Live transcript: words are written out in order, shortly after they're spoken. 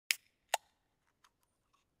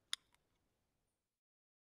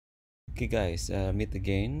Okay guys, meet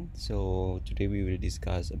again. So today we will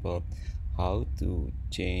discuss about how to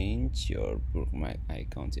change your bookmark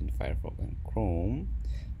icons in Firefox and Chrome.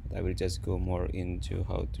 But I will just go more into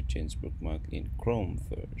how to change bookmark in Chrome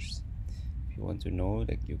first. If you want to know,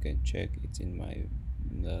 like, you can check, it's in my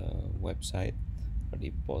website. I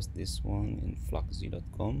already post this one in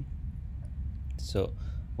fluxzy.com. So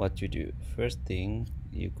what you do, first thing,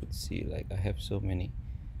 you could see, like, I have so many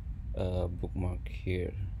bookmark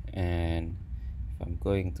here, and if I'm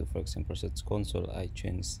going to, for example, search console, I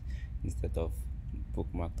change, instead of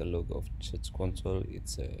bookmark the logo of search console,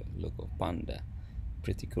 it's a logo of panda.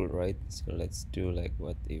 Pretty cool, right? So let's do, like,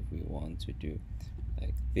 what if we want to do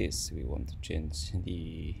like this? We want to change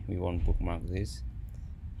we want bookmark this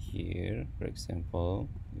here. For example,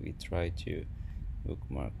 we try to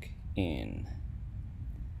bookmark in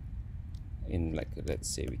like, let's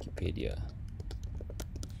say, Wikipedia.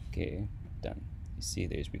 Okay, done. You see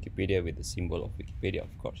there's Wikipedia with the symbol of Wikipedia,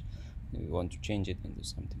 of course. We want to change it into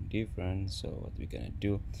something different, so what we're gonna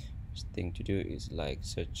do, first thing to do is, like,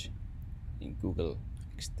 search in Google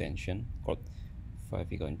extension called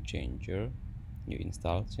favicon changer. You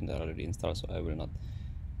install, since I already installed, so I will not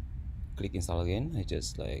click install again. I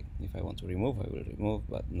just, like, if I want to remove, I will remove,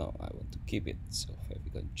 but no, I want to keep it. So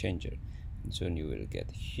favicon changer, and soon you will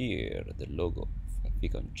get here the logo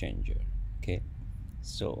favicon changer. Okay,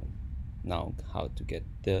 so now how to get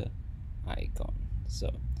the icon. So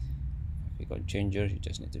favicon changer, you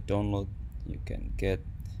just need to download. You can get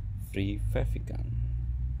free favicon,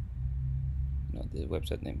 the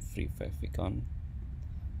website name free favicon.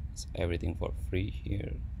 It's everything for free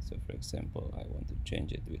here. So for example, I want to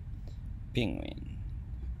change it with penguin.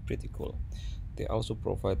 Pretty cool. They also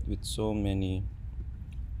provide with so many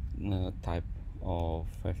type of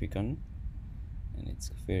favicon, and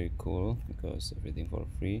it's very cool because everything for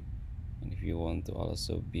free. And if you want to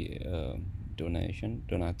also be a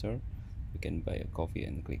donator, you can buy a coffee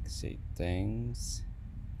and click say thanks,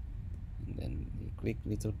 and then you click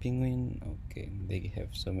little penguin. Okay, they have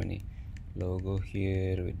so many logo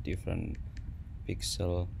here with different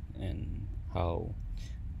pixel and how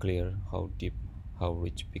clear, how deep, how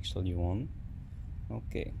rich pixel you want.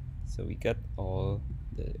 Okay, so we got all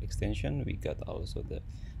the extension, we got also the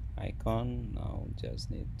icon. Now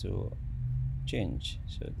just need to change.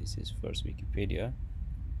 So this is first Wikipedia,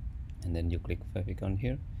 and then you click favicon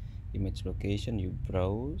here, image location, you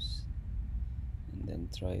browse, and then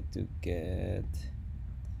try to get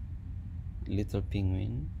little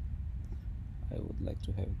penguin. I would like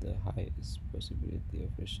to have the highest possibility of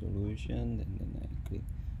resolution, and then I click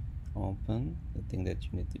open. The thing that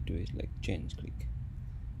you need to do is, like, change, click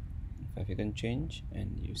favicon change,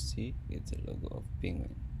 and you see it's a logo of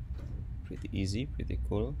penguin. Pretty easy, pretty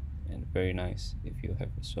cool, and very nice if you have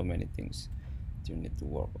so many things you need to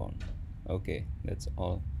work on. Okay, that's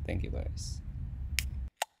all. Thank you guys.